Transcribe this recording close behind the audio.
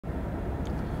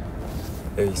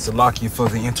Hey, Salaki for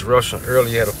the interruption.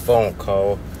 Earlier had a phone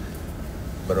call,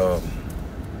 but come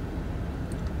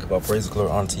on, praise the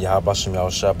glory unto Yahweh Bashem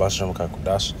Yahushua Bashem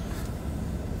Kakudash.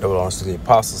 That belongs to the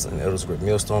apostles and the elders with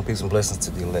millstone. Peace and blessings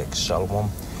to the elect.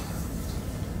 Shalom.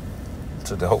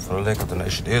 To the hopeful elect of the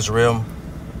nation of Israel.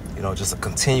 You know, just a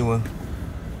continuing,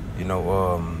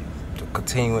 the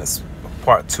continuance of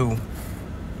part 2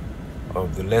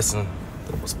 of the lesson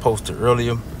that was posted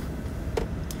earlier.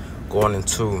 Going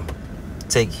into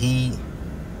take heed.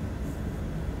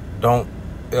 Don't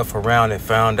F around and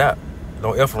find out.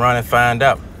 Don't F around and find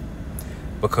out.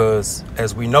 Because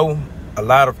as we know, a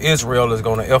lot of Israel is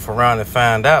going to F around and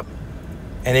find out.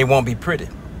 And it won't be pretty.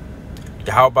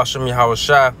 Yahweh Bashem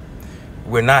Yahushua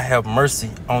will not have mercy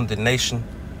on the nation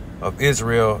of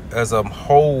Israel as a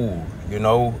whole,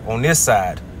 on this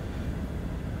side.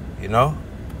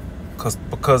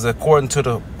 Because according to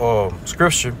the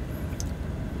scripture,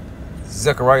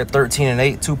 Zechariah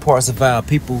 13:8, 2 parts of our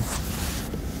people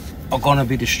are going to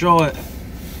be destroyed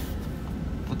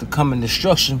with the coming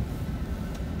destruction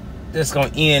that's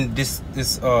going to end this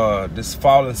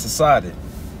fallen society,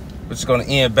 which is going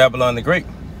to end Babylon the Great.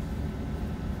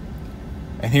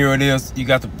 And here it is, you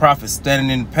got the prophets standing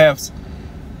in the paths,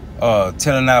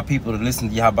 telling our people to listen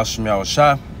to Yahweh Bashem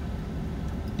Yahushua,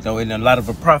 in a lot of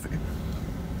a prophet.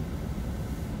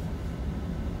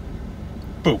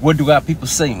 But what do our people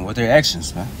say with their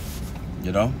actions, man?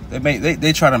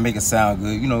 They try to make it sound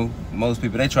good. Most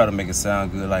people, they try to make it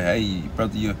sound good, like, hey,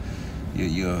 brother,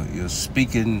 you're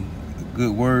speaking good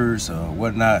words or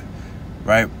whatnot,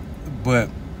 right?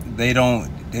 But they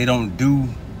don't do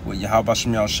what Yahweh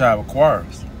Bashem Yahushua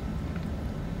requires.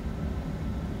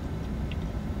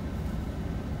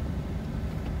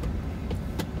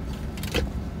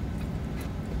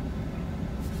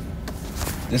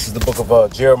 This is the book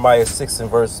of Jeremiah 6 and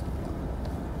verse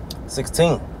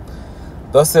 16.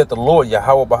 Thus said the Lord,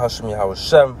 Yahweh Bahashem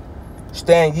Yahushua,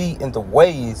 stand ye in the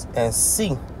ways and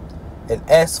see and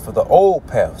ask for the old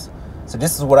paths. So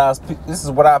this is what our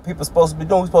people are supposed to be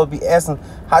doing. We're supposed to be asking,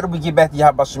 how do we get back to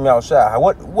Yahweh Bashem Yahushua?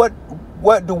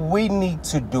 What do we need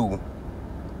to do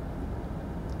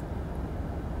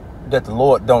that the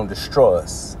Lord don't destroy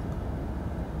us?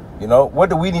 What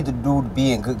do we need to do to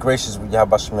be in good graces with Yahweh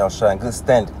Bashem Yahushua, in good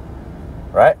standing,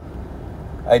 right?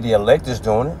 Hey, the elect is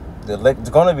doing it. The elect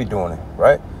is going to be doing it,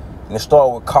 right? And it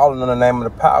start with calling on the name of the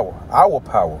power, our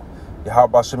power,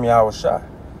 Yahweh Bashem Yahushua.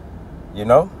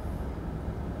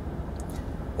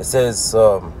 It says,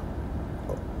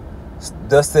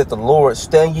 thus said the Lord,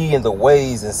 stand ye in the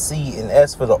ways and see and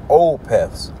ask for the old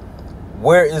paths.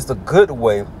 Where is the good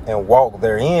way, and walk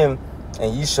therein,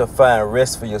 and ye shall find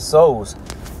rest for your souls.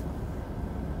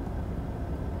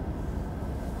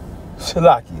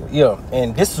 Yeah,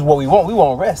 and this is what we want. We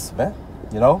want rest, man.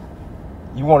 You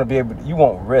want to be able to, you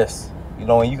want rest. And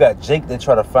you got Jake that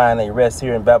try to find a rest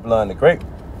here in Babylon the Great,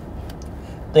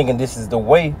 thinking this is the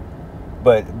way,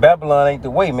 but Babylon ain't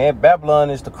the way, man. Babylon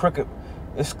is the crooked.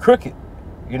 It's crooked,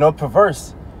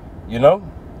 perverse. These are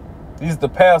the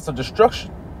paths of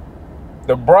destruction,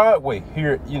 the broad way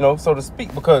here, so to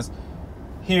speak, because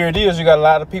here it is, you got a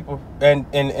lot of people, and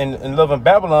loving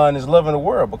Babylon is loving the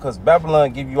world, because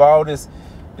Babylon give you all this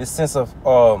sense of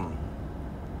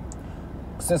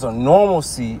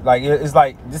normalcy. Like, it's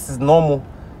like, this is normal.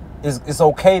 It's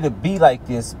okay to be like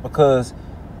this, because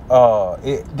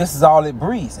this is all it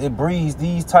breeds. It breeds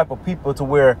these type of people to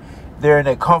where they're in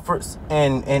their comforts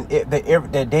and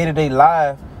their day-to-day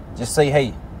life. Just say,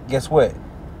 hey, guess what?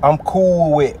 I'm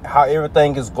cool with how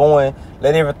everything is going.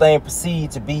 Let everything proceed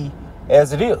to be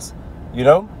as it is,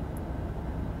 Let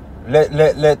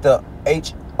the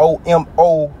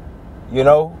HOMO,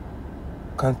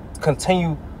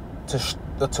 continue to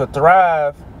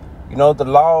thrive. The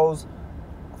laws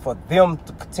for them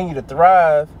to continue to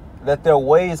thrive. Let their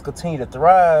ways continue to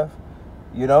thrive.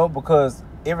 Because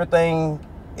everything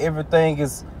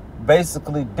is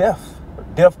basically death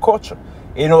culture.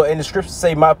 And the scriptures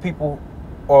say, my people,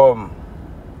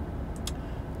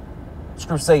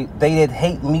 scriptures say, they that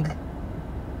hate me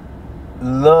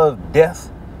love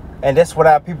death. And that's what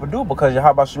our people do, because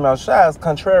Yahweh Bashem Yahushua is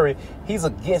contrary. He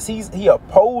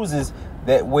opposes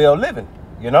that way of living.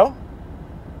 It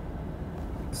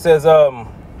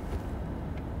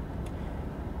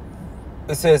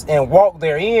says, and walk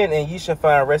therein, and ye shall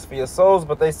find rest for your souls.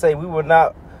 But they say, we will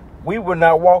not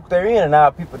walk therein, and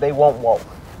our people, they won't walk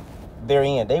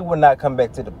therein. They will not come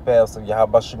back to the paths of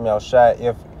Yahweh Bashem Yahushua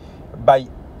if by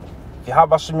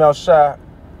Yahweh Bashem Yahushua,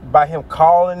 by him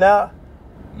calling out,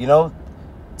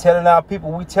 telling our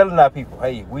people,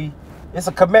 hey, it's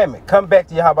a commandment. Come back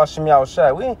to Yahweh Bashem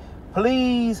Yahushua.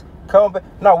 Please come back.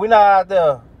 No, we're not out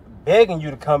there begging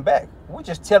you to come back. We're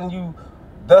just telling you,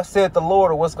 thus said the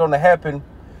Lord, or what's going to happen,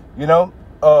 you know,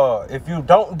 if you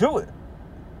don't do it.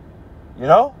 You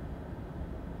know?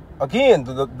 Again,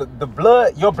 the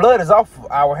blood, your blood is off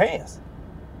our hands.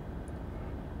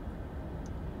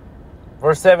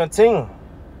 Verse 17.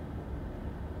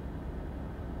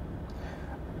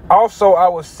 Also, I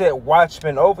will set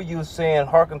watchmen over you, saying,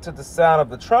 hearken to the sound of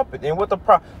the trumpet. And what the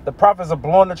prophets are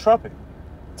blowing the trumpet,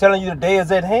 telling you the day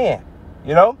is at hand.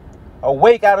 You know,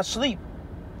 awake out of sleep.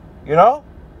 You know,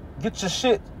 get your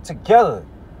shit together.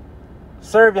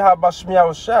 Serve Yahweh Shem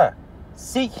Yahushua.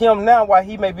 Seek him now while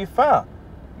he may be found.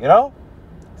 You know,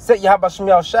 set Yahweh Shem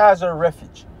Yahushua as your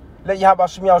refuge. Let Yahweh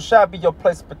Shem Yahushua be your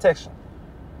place of protection.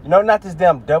 You know, not this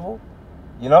damn devil.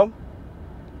 You know.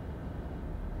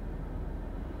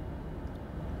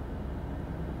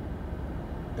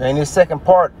 And this second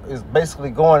part is basically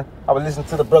going. I was listening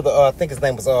to the brother. I think his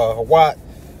name was Hawad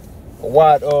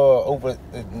over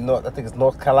in North, I think it's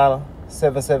North Carolina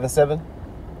 777.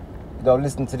 You know,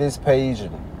 listen to this page,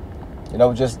 and you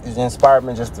know, just it inspired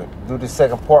me just to do this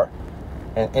second part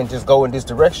and just go in this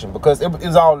direction, because it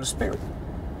was all the spirit.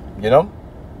 You know,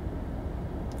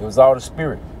 it was all the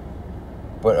spirit.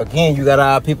 But again, you got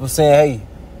our people saying, hey,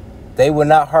 they were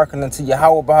not hearkening unto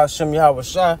Yahweh Bahashem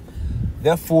Yahushua.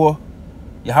 Therefore,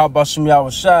 Yahweh Bahashem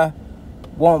Yahushua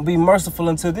won't be merciful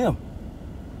unto them.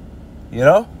 You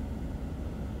know?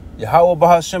 Yahweh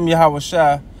Bahashem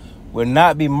Yahushua will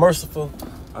not be merciful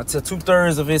unto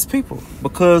 2/3 of his people,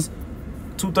 because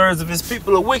 2/3 of his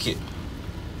people are wicked.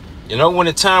 You know, when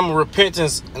the time of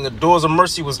repentance and the doors of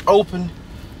mercy was opened,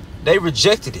 they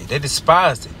rejected it. They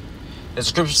despised it. The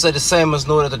scripture said the same as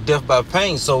know that the death by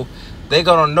pain. So they're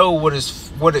gonna know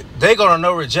they're gonna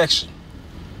know rejection.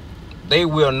 They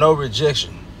will know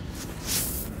rejection.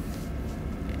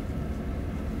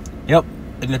 Yep.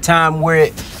 In the time where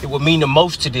it would mean the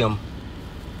most to them.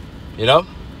 You know?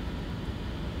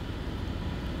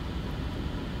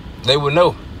 They will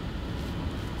know.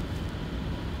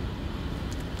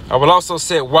 I will also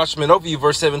set watchmen over you,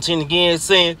 verse 17 again,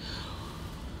 saying,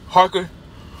 hearken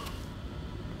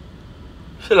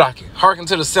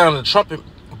to the sound of the trumpet.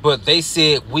 But they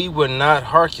said, we will not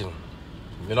hearken.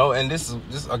 You know, and this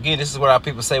is what our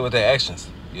people say with their actions.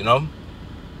 You know,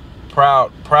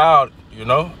 proud. You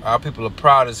know, our people are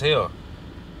proud as hell,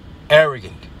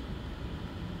 arrogant,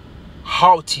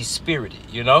 haughty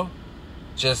spirited. You know,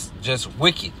 just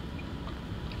wicked.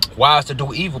 Wise to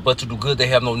do evil, but to do good they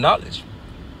have no knowledge.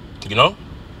 You know,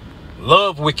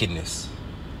 love wickedness.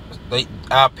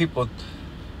 Our people,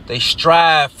 they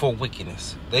strive for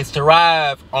wickedness. They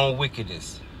thrive on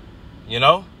wickedness. You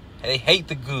know, they hate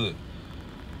the good,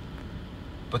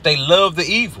 but they love the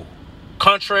evil,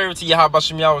 contrary to Yahweh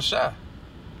Shem Yahushua.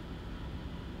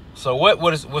 So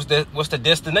what's the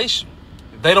destination?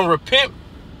 If they don't repent,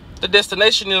 the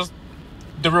destination is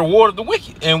the reward of the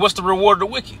wicked. And what's the reward of the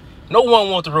wicked? No one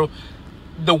wants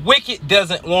the wicked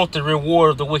doesn't want the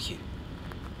reward of the wicked.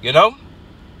 You know?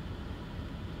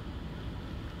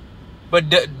 But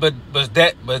does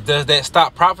that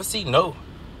stop prophecy? No.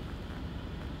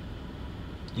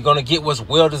 You're gonna get what's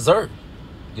well deserved.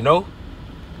 You know?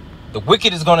 The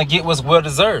wicked is gonna get what's well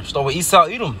deserved. So with Esau,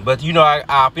 Edom. But you know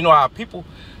our people,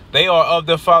 they are of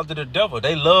their father the devil.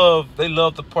 They love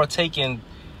to partake in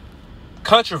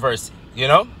controversy. You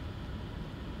know?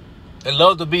 They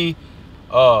love to be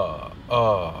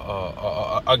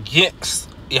against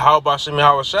Yahweh Shem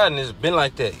Yahushua, and it's been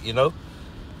like that, you know.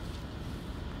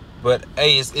 But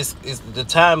hey, it's the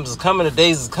time is coming, the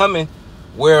days is coming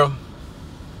where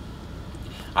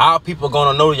our people are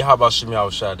gonna know Yahweh Shem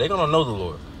Yahushua. They're gonna know the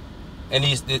Lord, and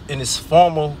these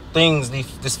formal things,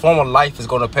 this formal life is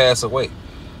gonna pass away.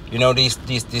 You know, this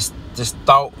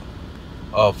thought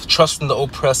of trusting the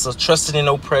oppressor, trusting in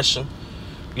oppression.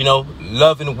 You know,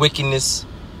 loving wickedness.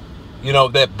 You know,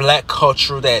 that black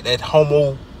culture, that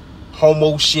homo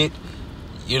shit.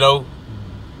 You know,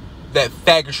 that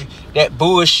faggotry, that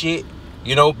bullshit.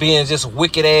 You know, being just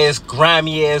wicked ass,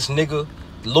 grimy ass nigga.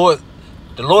 The Lord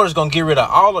is gonna get rid of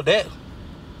all of that.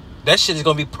 That shit is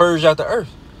gonna be purged out the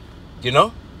earth. You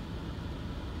know,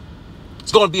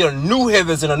 it's gonna be a new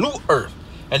heavens and a new earth,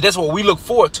 and that's what we look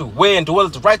forward to. Wherein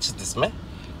dwelleth righteousness, man.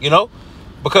 You know,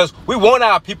 because we want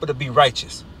our people to be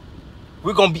righteous.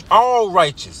 We're gonna be all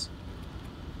righteous.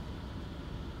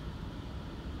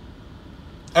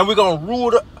 And we're gonna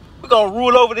rule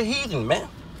over the heathen, man.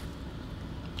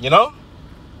 You know?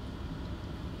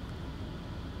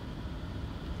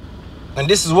 And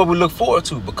this is what we look forward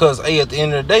to, because hey, at the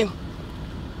end of the day,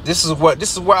 this is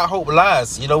where our hope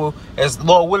lies. You know, as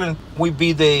Lord willing, we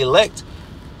be the elect.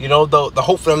 You know, the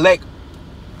hopeful elect,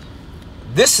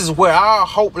 this is where our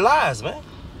hope lies, man.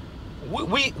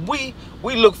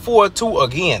 We look forward to,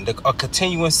 again, a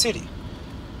continuing city,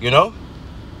 you know?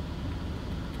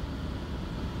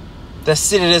 That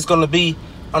city that's going to be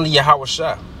under Yahweh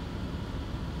Shah.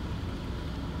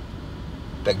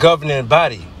 The governing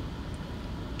body,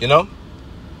 you know?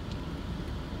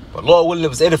 But Lord willing, it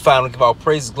was edifying. We give our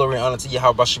praise, glory, and honor to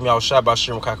Yahweh Bashim Yahweh Shah,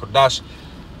 Bashim Kakodash.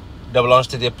 Double honors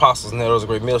to the apostles, and there was a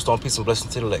great millstone, peace and blessing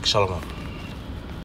to the elect. Shalom.